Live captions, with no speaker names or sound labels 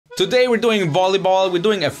Today we're doing volleyball, we're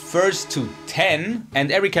doing a first to 10,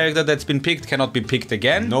 and every character that's been picked cannot be picked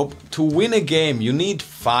again. Nope. To win a game, you need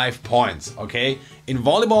 5 points, okay? In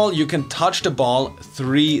volleyball, you can touch the ball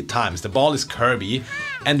 3 times. The ball is curvy,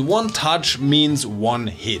 and 1 touch means 1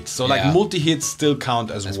 hit. So like multi-hits still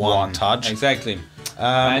count as one touch. Exactly.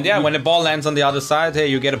 And yeah, when the ball lands on the other side, hey,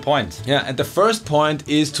 you get a point. Yeah, and the first point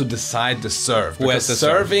is to decide the serve. Who has the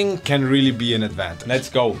serving can really be an advantage. Let's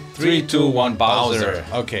go. 3, 2, 1, Bowser.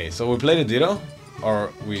 Okay, so we play the Ditto?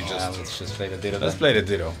 Or we just... let's just play the Ditto. Let's play the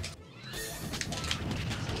Ditto.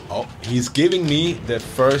 Oh, he's giving me the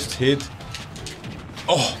first hit.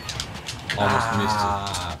 Oh! Almost missed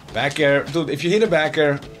it. Back air. Dude, if you hit a back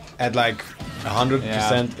air at like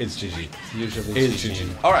 100%, it's GG. Usually it's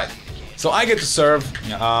GG. Alright. So I get to serve.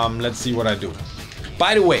 Let's see what I do.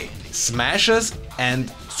 By the way, smashes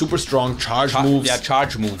and super strong charge moves. Yeah,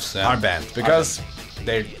 charge moves are banned because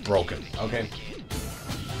they're broken. Okay.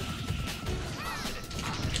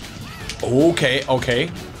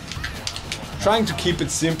 Okay. Trying to keep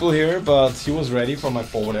it simple here, but he was ready for my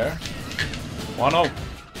forward air. 1-0.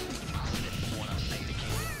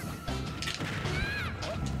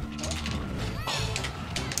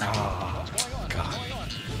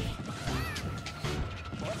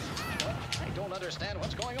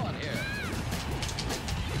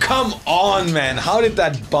 Come on, man! How did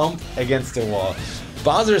that bump against the wall?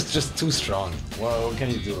 Bowser is just too strong. Well, what can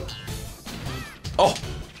you do? Oh!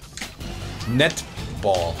 Net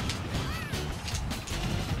ball.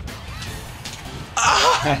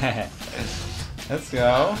 Let's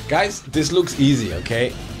go. Guys, this looks easy,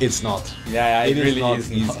 okay? It's not. Yeah, it really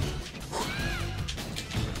is easy.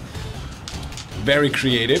 Very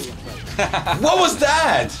creative. What was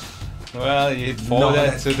that? Well, you forward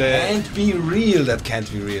that to the... That can't be real. That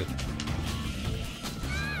can't be real.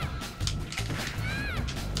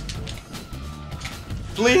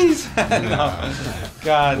 Please! No.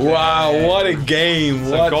 God. Wow, what a game.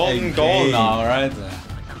 It's what a golden goal now, right?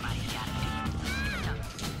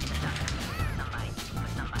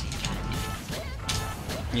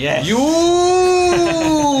 Yes. You!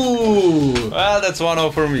 Well, that's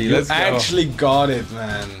 1-0 for me. Let's go. Actually got it,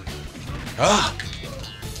 man. Ah!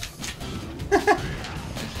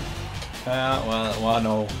 Well,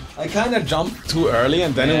 1-0. I kind of jumped too early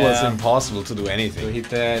and then it was impossible to do anything. To hit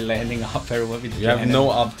the landing up very well with you have no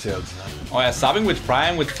up tilt. Oh yeah, subbing with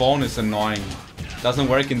Prime with phone is annoying. Doesn't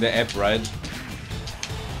work in the app, right?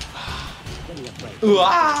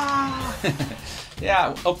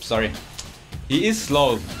 Yeah, oops, sorry. He is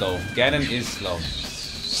slow though. Ganon is slow.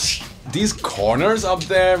 These corners up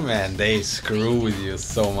there, man, they screw with you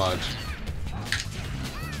so much.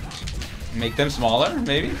 Make them smaller,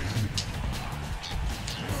 maybe?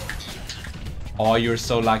 Oh, you're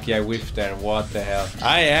so lucky I whiffed there. What the hell?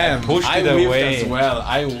 I am. I pushed it away. As well.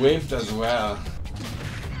 I whiffed as well.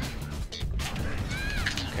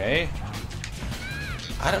 Okay.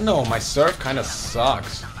 I don't know. My serve kind of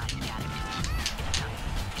sucks.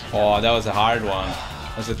 Oh, that was a hard one.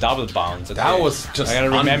 That was a double bounce. That was just I gotta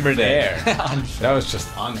remember unfair. that. That was just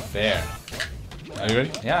unfair. Are you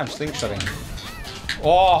ready? Yeah, I'm slingshotting.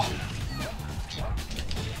 Oh!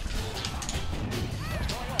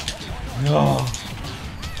 No.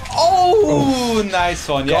 Oh, nice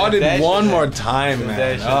one. Yeah, got it one more time,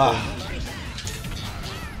 man.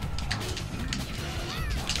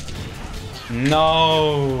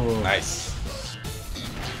 No. Nice.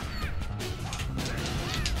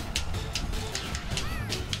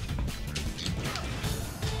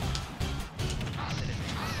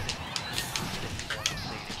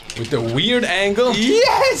 With the weird angle.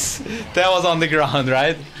 Yes! That was on the ground,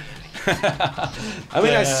 right? I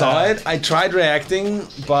mean, I saw it. I tried reacting,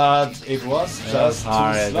 but it was just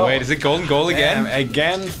hard. too slow. Wait, is it golden goal again?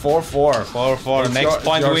 Again, 4-4. 4-4. Next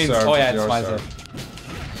point wins. Serve. Oh yeah, it's my serve.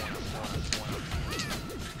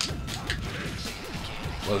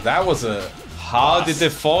 Well, that was a... How did the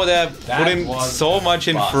forward put him so much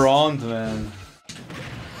in front, man?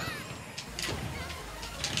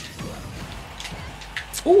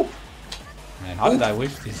 Ooh! Man, how did I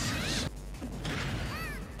whiff this?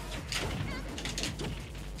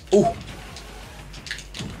 Ooh!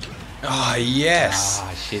 Ah, yes!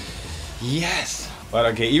 Ah, shit. Yes! But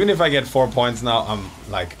okay, even if I get 4 points now, I'm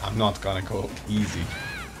not gonna go easy.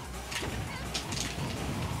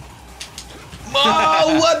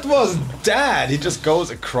 Oh, what was that? He just goes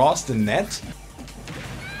across the net?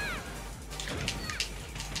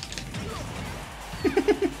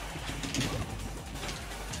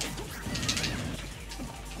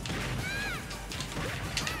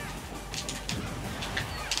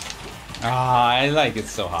 Ah, I like it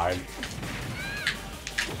so hard.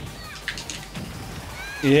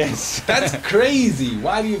 Yes. That's crazy.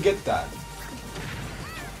 Why do you get that?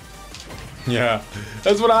 Yeah,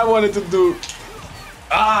 that's what I wanted to do.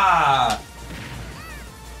 Ah!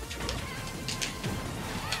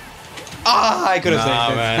 I could have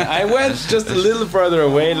saved it. Man. I went just a little further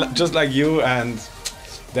away, just like you, and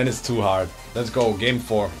then it's too hard. Let's go, game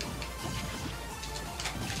 4.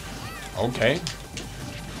 Okay.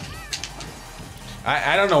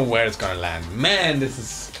 I don't know where it's gonna land. Man, this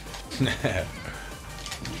is...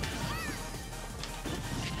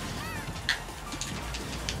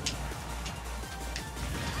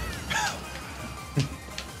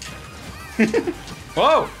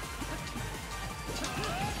 Whoa!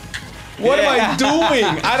 What am I doing?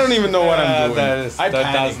 I don't even know what I'm doing. That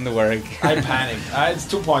doesn't work. I panicked. It's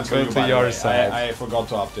 2 points for Go you, to by the your way. side. I forgot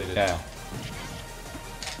to update it. Yeah.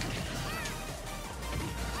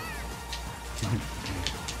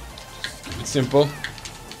 It's simple.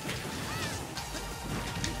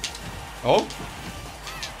 Oh.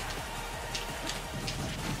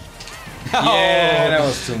 Yeah, that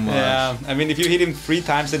was too much. Yeah, I mean, if you hit him 3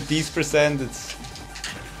 times at these percent, it's...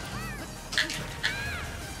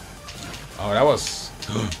 Oh, that was...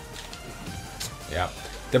 Yeah.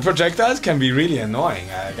 The projectiles can be really annoying.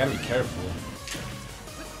 I gotta be careful.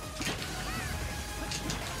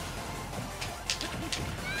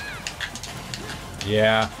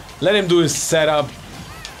 Yeah. Let him do his setup.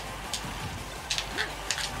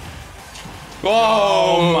 Whoa!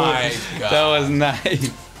 Oh my god. That was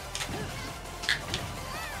nice.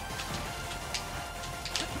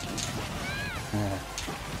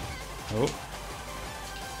 Oh.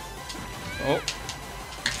 Oh.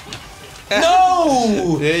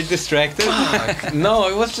 No! They distracted? No,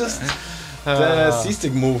 it was just the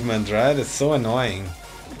C-stick movement, right? It's so annoying.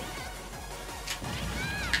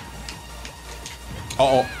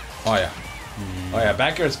 Oh, oh yeah. Oh yeah,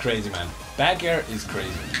 back air is crazy, man. Back air is crazy.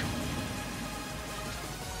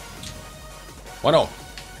 1-0.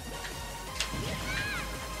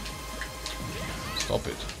 Stop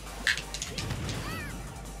it.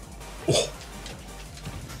 Oh.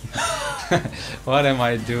 What am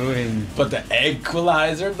I doing? But the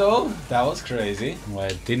equalizer though, that was crazy. Well,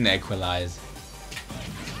 it didn't equalize.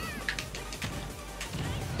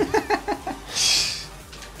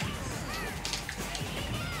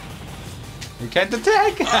 You can't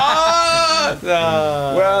attack! Ah!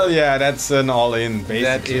 Well, yeah, that's an all-in, basically.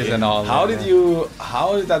 That is an all-in.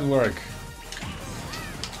 How did that work?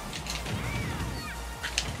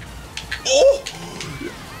 Oh!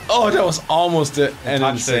 Oh, that was almost an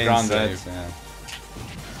insane save. Yeah.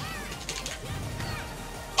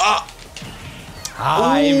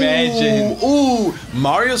 Ah! Imagine. Ooh!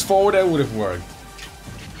 Mario's forward air would have worked.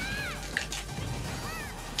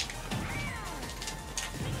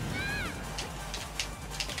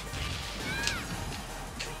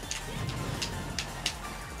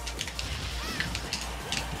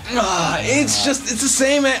 It's the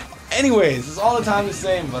same anyways. It's all the time the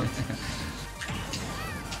same, but...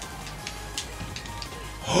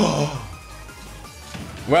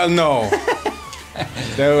 Well, no.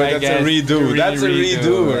 That's a redo. That's a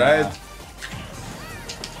redo, right?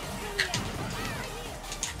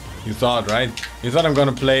 You thought, right? You thought I'm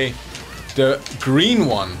gonna play the green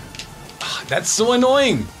one. That's so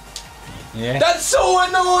annoying. Yeah. That's so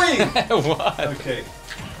annoying! What? Okay.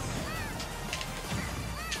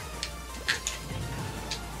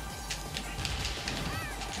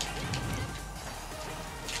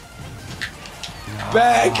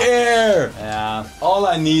 Back air! Yeah. All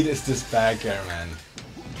I need is this back air, man.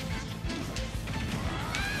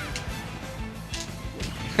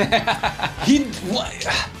 What?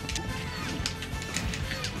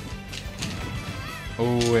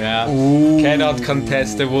 Oh yeah. Ooh. Cannot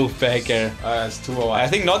contest the wolf back air. It's 2-0. I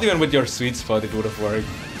think not even with your sweet spot it would have worked.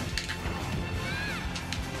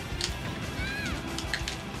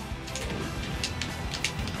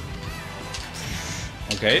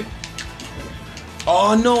 Okay.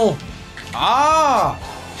 Oh no! Ah!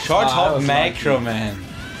 Short that hop was macro, lucky. man.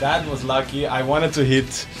 That was lucky. I wanted to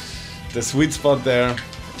hit the sweet spot there.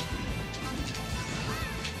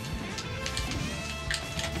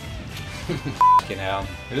 Fucking hell.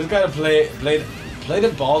 You just gotta play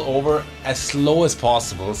the ball over as slow as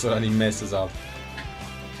possible so that he messes up.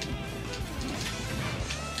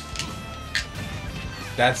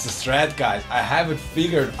 That's the strat, guys. I have it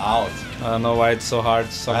figured out. I don't know why it's so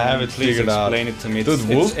hard. Someone have it please figured out. explain it to me. Dude,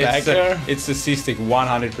 wolf back there? It's the C-stick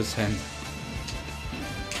 100%.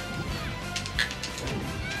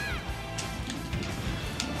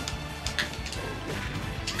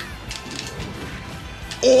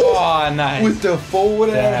 Oh, nice. With the forward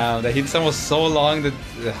air. Damn, the hit time was so long that...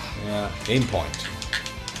 Yeah, game point.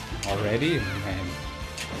 Already? Man.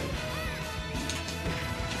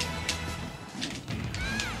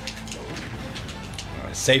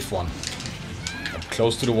 Safe one.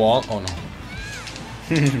 Close to the wall. Oh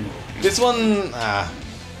no. This one,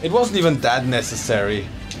 it wasn't even that necessary.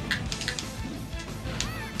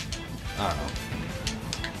 I don't know.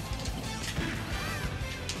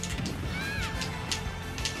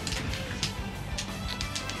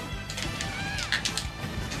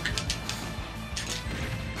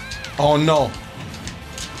 Oh no.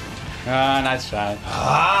 Ah, nice try.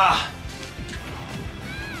 Ah!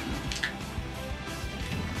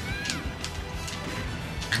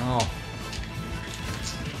 No.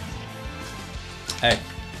 Hey.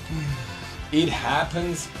 It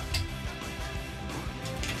happens.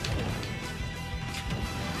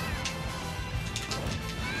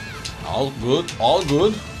 All good, all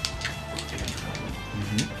good.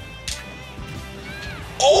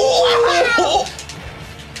 Oh!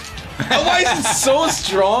 Why is it so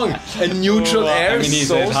strong? And neutral air I mean, he's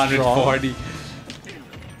so at 140.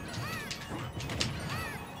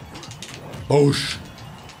 Boosh.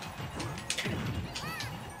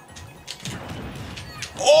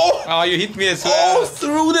 Oh! Oh, you hit me as well. Oh,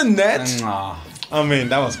 through the net. Ah. I mean,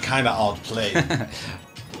 that was kind of outplayed.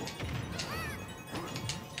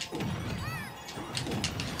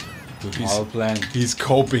 Well planned. He's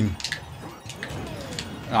coping.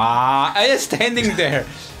 Ah, I was standing there.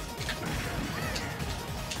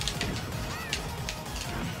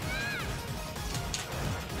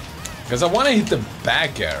 Because I want to hit the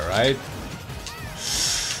back air, right?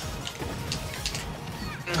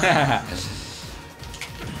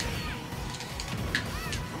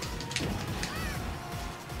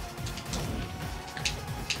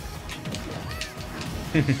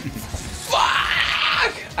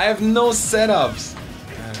 Fuck! I have no setups.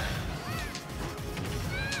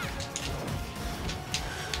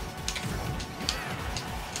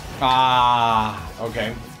 Ah,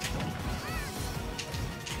 Okay.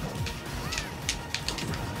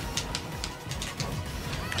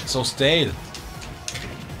 So stale.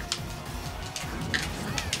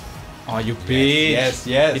 oh, you bitch. Yes,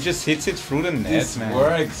 yes. He just hits it through the net, This man.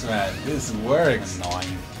 works, man. This works.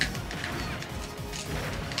 Annoying.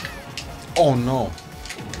 Oh no.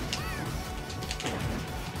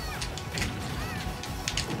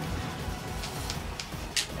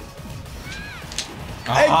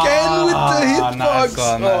 Again with the hitbox. Nice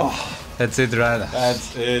one, man. Oh, That's it, right?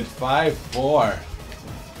 that's it. 5-4.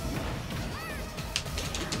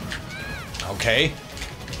 Okay.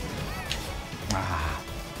 Ah.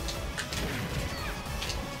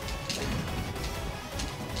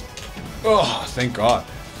 Oh, thank God.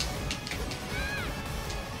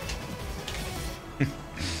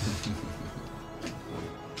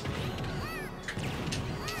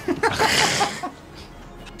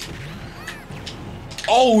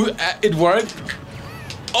 Oh, it worked.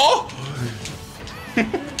 Oh!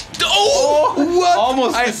 Oh! What?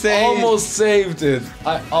 Almost I the same. almost saved it.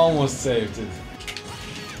 I almost saved it.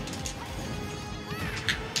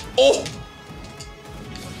 Oh!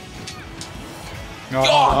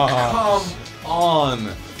 Oh, come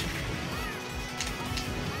on.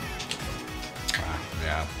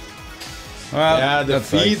 Yeah. Well, Yeah, the that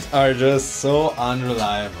sucks. feet are just so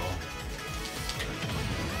unreliable.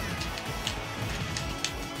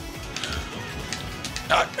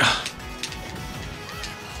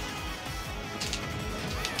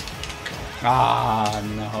 Ah,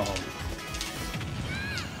 no.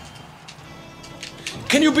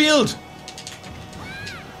 Can you build?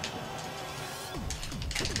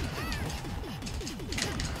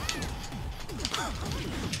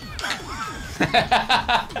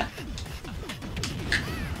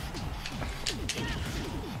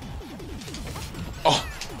 Oh.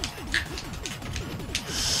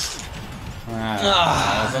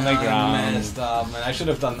 Ah, it's on the ground. Messed up, man. I should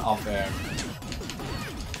have done up air.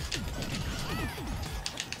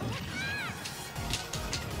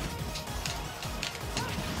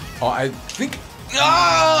 Oh, I think.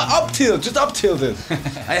 Ah, up tilt. Just up tilt it.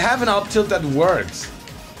 I have an up tilt that works.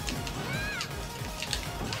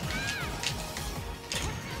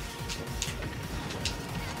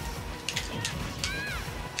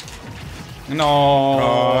 No.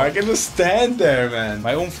 Oh, I can just stand there, man.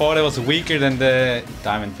 My own forward was weaker than the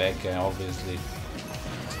diamond back, obviously.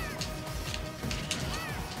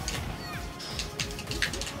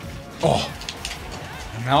 Oh.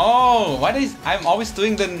 No, what is? I'm always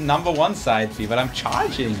doing the #1 side B, but I'm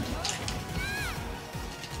charging.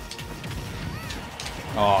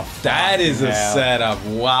 Oh, That is a hell. setup.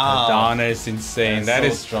 Wow. The downer is insane. That's That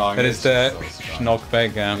so is strong. That is That's the so strong.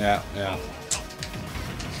 knockback. Yeah, yeah.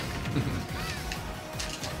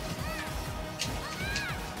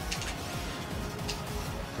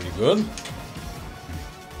 Good.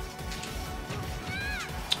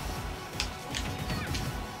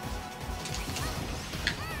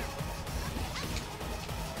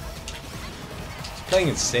 Playing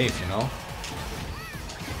it safe, you know.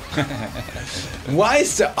 Why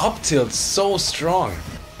is the up tilt so strong?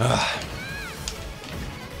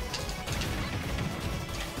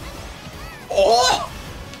 Oh!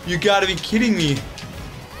 You gotta be kidding me.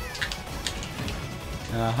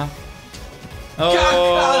 Uh-huh.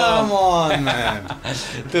 Oh. Come on, man.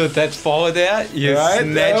 Dude, that forward there, you Right?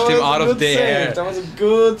 snatched him out of the air. That was a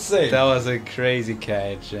good save. That was a crazy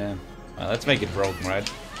catch. Yeah. Well, let's make it broken, right?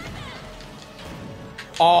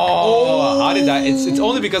 Oh, how did I? It's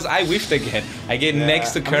only because I whiffed again. I get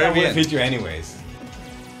next to Kirby. I would have hit you anyways.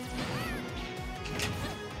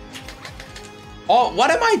 Oh, what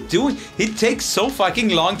am I doing? It takes so fucking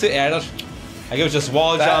long to air dodge. I could have just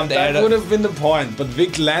wall jumped, That would have been the point, but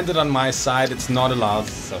Vic landed on my side. It's not allowed.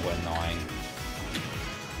 So annoying.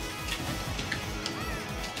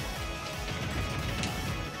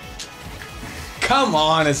 Come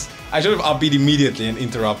on, I should have upbeat immediately and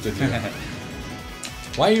interrupted you.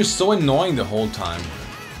 Why are you so annoying the whole time?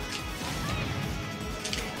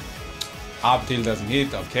 Up tilt doesn't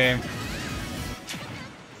hit, okay.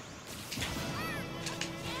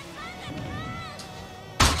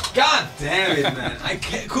 God damn it, man. I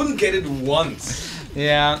couldn't get it once.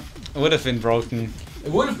 Yeah, would have been broken.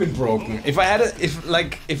 It would have been broken. If I had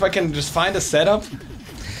if I can just find a setup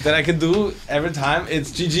that I can do every time,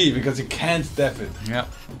 it's GG because you can't step it. Yeah.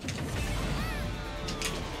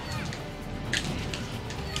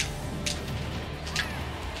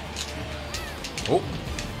 Oh.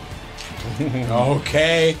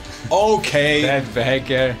 Okay. Okay. That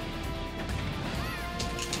back air.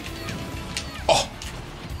 Oh.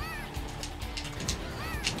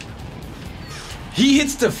 He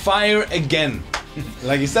hits the fire again.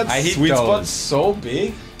 Like, is that I hit sweet spot those. so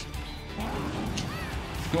big?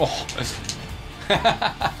 Oh.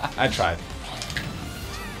 I tried.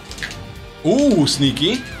 Ooh,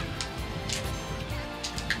 sneaky.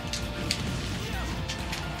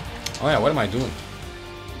 Oh yeah, what am I doing?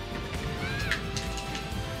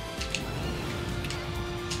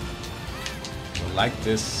 Like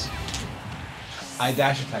this. I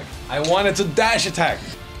dash attack. I wanted to dash attack.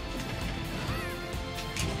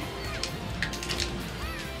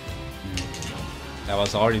 That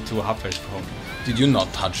was already 2 hoppers from. Did you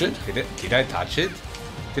not touch it? Did I touch it?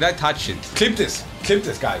 Did I touch it? Clip this. Clip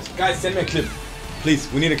this, guys. Guys, send me a clip.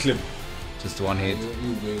 Please, we need a clip. Just 1 hit.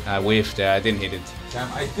 I whiffed there, I didn't hit it.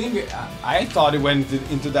 Damn, I think I thought it went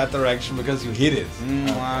into that direction because you hit it.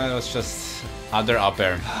 Well, it was just other up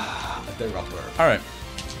air. The rubber. Alright.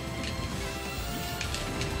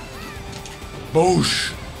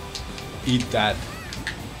 Boosh. Eat that.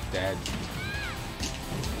 Dead.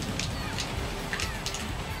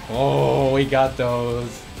 Oh, we got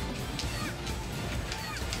those.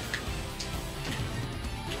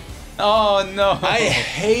 Oh no! I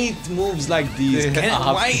hate moves like these.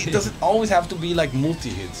 Why does it always have to be like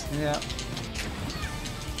multi-hits? Yeah.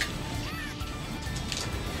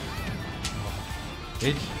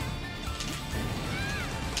 Bitch.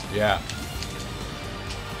 Yeah.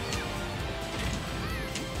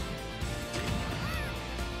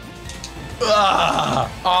 Ah!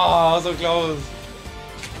 Oh, so close.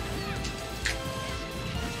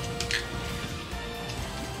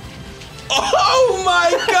 Oh my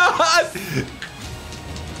god!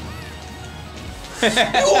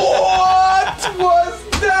 What was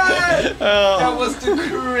that? Oh. That was the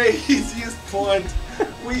craziest point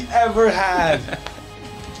we ever had.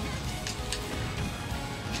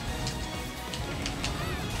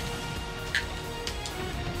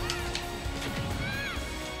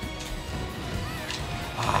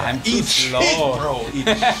 I'm too Eat slow. shit, bro. Eat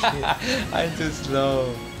shit. I'm too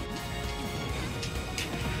slow.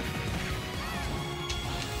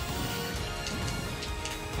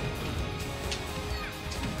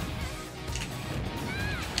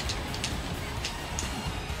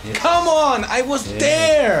 Yes. Come on! I was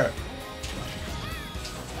there!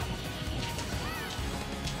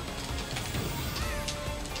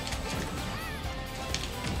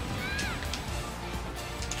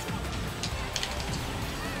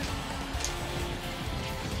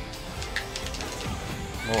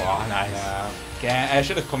 Oh, nice. Yeah, I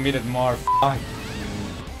should have committed more. Fuck.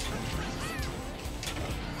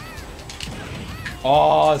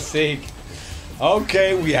 Oh, sick.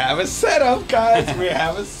 Okay, we have a setup, guys. We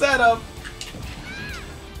have a setup.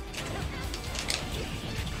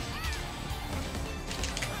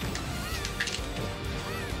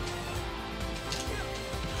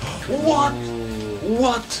 What? Ooh.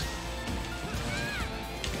 What?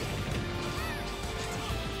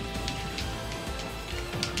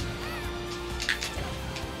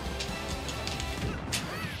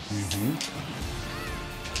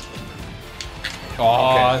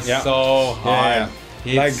 Oh, Okay, yeah. so hard.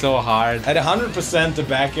 Hits Like, so hard. At 100%, the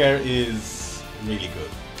back air is really good.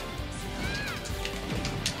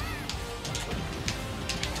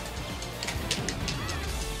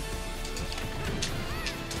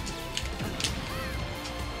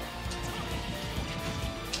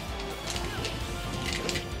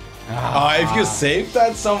 If you saved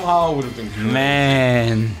that somehow, it would have been good.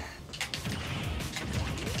 Man.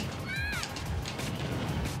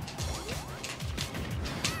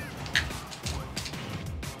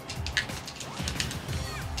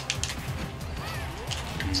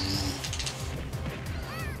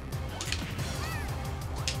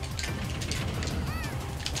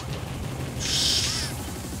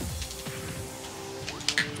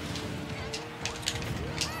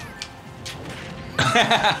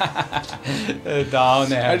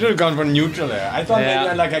 Down air. I should have gone for neutral air. I thought Yeah.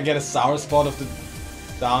 maybe like I get a sour spot of the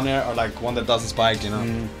down air or like one that doesn't spike, you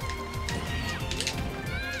know.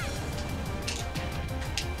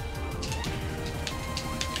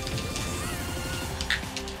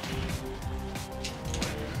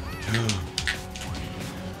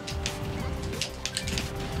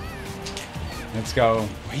 Let's go.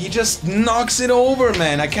 He just knocks it over,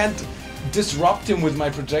 man. I can't disrupt him with my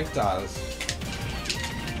projectiles.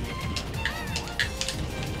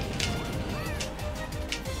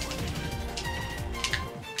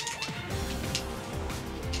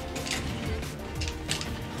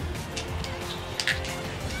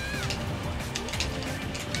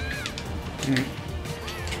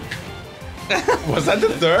 Was that the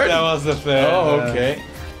third? That was the third. Oh, okay.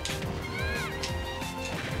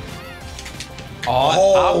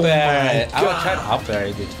 Oh, up air. my I will God. try up air.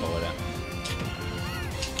 I did forward.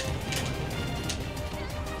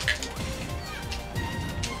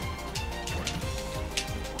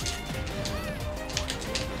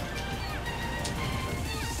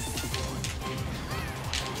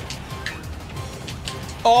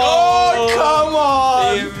 Oh, come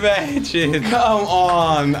on! Imagine. Come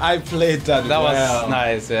on! I played that That well. was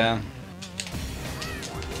nice, yeah.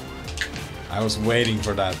 I was waiting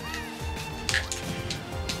for that.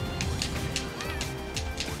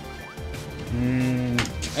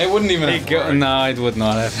 It wouldn't even have worked. No, it would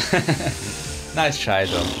not have. Nice try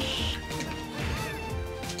though.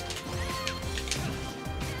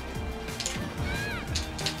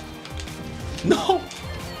 No!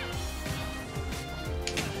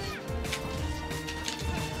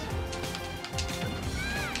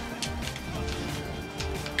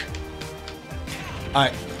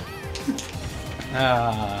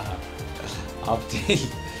 Up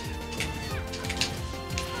tilt.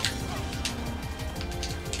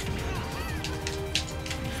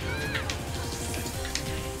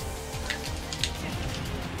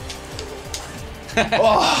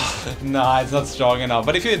 Oh. No, it's not strong enough.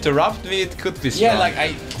 But if you interrupt me, it could be strong. Yeah,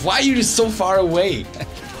 like why are you so far away?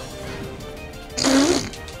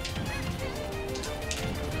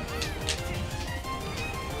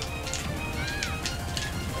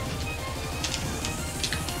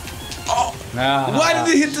 Oh! Why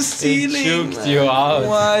did it hit the ceiling? It choked you out.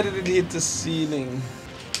 Why did it hit the ceiling?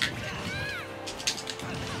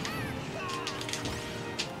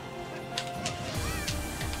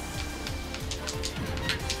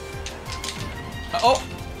 Oh!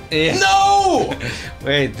 Yeah. No!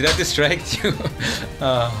 Wait, did I distract you?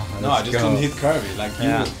 Oh, No, I just didn't hit Kirby like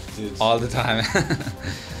Yeah. you did. all the time.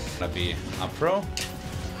 Gonna be up throw,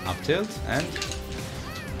 up tilt, and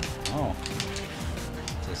oh,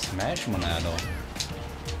 the smash monado.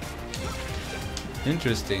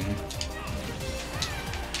 Interesting.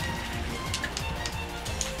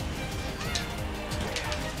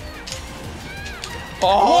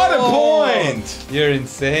 Oh, What a point! You're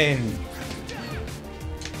insane.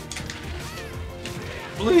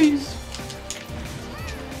 Please.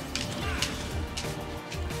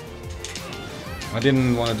 I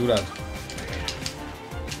didn't want to do that.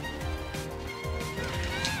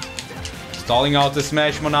 Stalling out the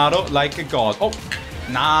smash monado like a god. Oh,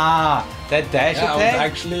 nah, that dash Yeah, it was attack.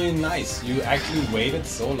 actually nice. You actually waited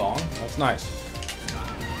so long. That's nice.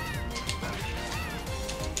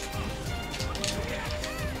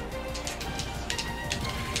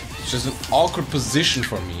 It's just an awkward position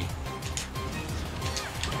for me.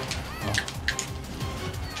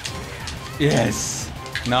 Yes.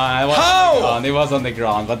 No, I was How? on the ground. It was on the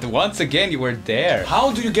ground. But once again, you were there.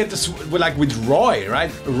 How do you get this like with Roy,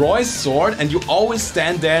 right? Roy's sword, and you always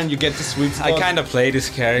stand there and you get the sweet spot. I kind of play this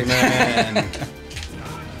character. Man.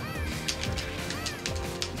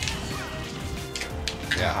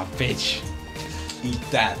 Yeah, bitch. Eat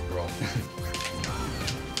that, bro.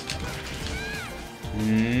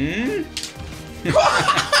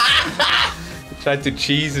 Tried to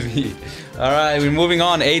cheese me. Alright, we're moving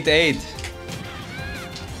on. 8-8.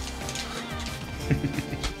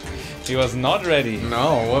 He was not ready.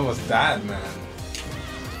 No, what was that, man?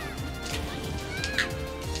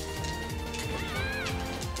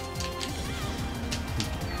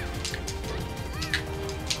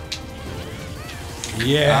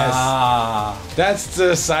 Yes. Ah. That's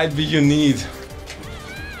the side B you need.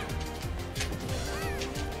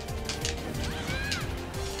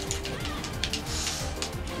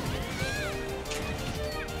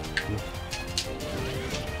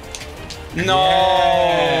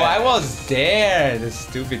 No, Yeah. I was there. The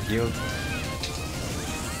stupid yield.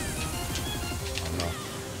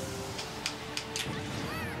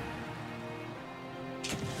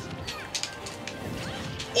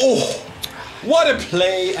 Oh, what a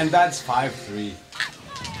play! And that's 5-3.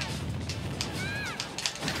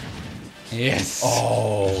 Yes.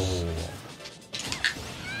 Oh.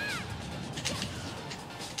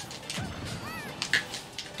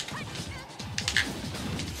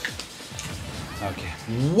 Okay.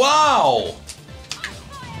 Wow!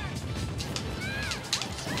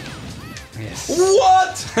 Yes.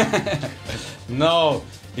 What? No,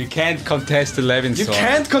 you can't contest 11 You sword.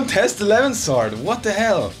 can't contest 11 sword. What the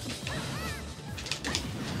hell?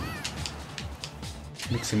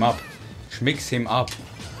 Mix him up. Mix him up.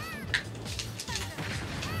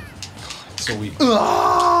 So weak.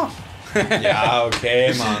 Yeah,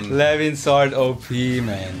 okay, man. 11 sword OP,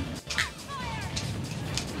 man.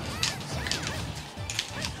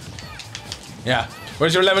 Yeah.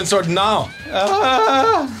 Where's your 11 sword now?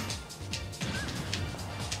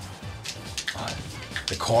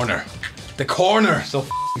 The corner. The corner. So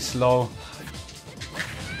slow.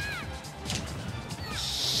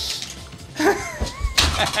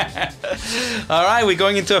 Alright, we're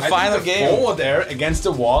going into a final game. Forward there against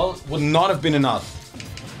the wall would not have been enough.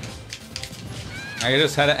 I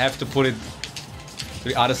just have to put it to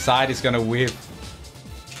the other side. It's gonna whip.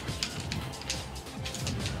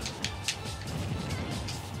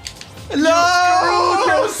 No!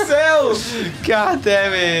 Yourself! God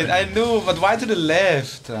damn it! I knew, but why to the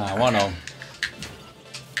left? I wanna.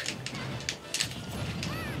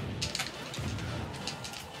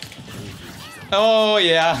 Oh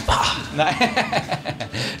yeah!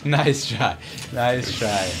 Nice try. Nice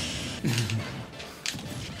try.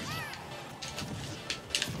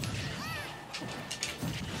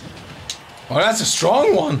 Oh, that's a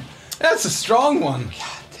strong one. That's a strong one.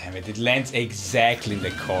 God damn it! It lands exactly in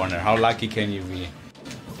the corner. How lucky can you be?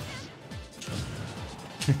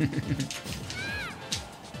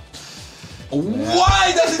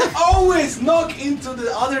 Why does it always knock into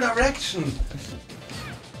the other direction?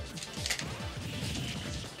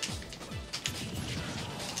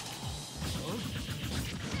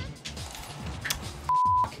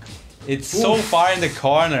 It's so far in the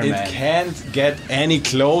corner, It man. can't get any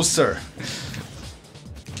closer.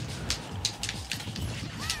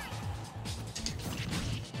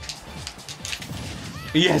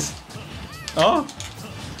 Yes. Oh.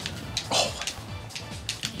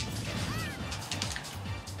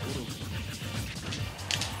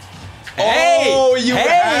 Oh, you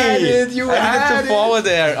had it, you I had needed to it. forward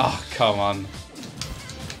there. Oh, come on.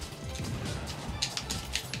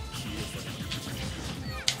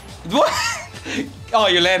 What? Oh,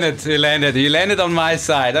 you landed on my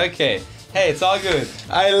side. Okay. Hey, it's all good.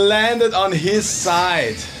 I landed on his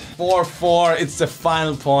side. 4-4, it's the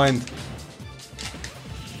final point.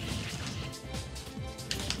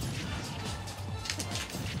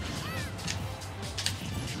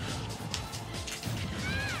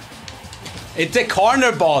 It's the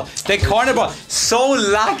corner ball. The corner ball. So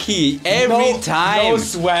lucky every time. No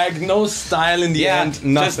swag, no style in the end,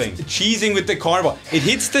 nothing. Just cheesing with the corner ball. It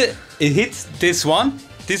hits this one,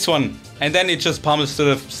 and then it just pummels to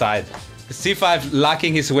the side. C5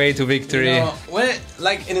 lucking his way to victory. You know, when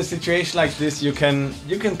like in a situation like this, you can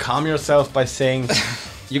calm yourself by saying,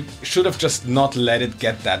 you should have just not let it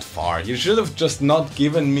get that far. You should have just not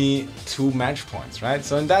given me 2 match points, right?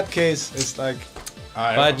 So in that case, it's like.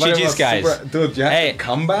 But GG's, guys. Dude, you have to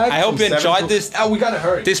come back. I hope you enjoyed this. Oh, we gotta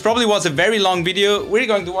hurry. This probably was a very long video. We're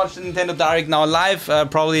going to watch the Nintendo Direct now live.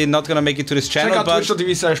 Probably not gonna make it to this channel, Check out but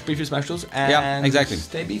twitch.tv/Beefy Smash Tools and yeah, exactly.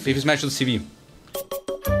 Stay beefy. Beefy Smash TV.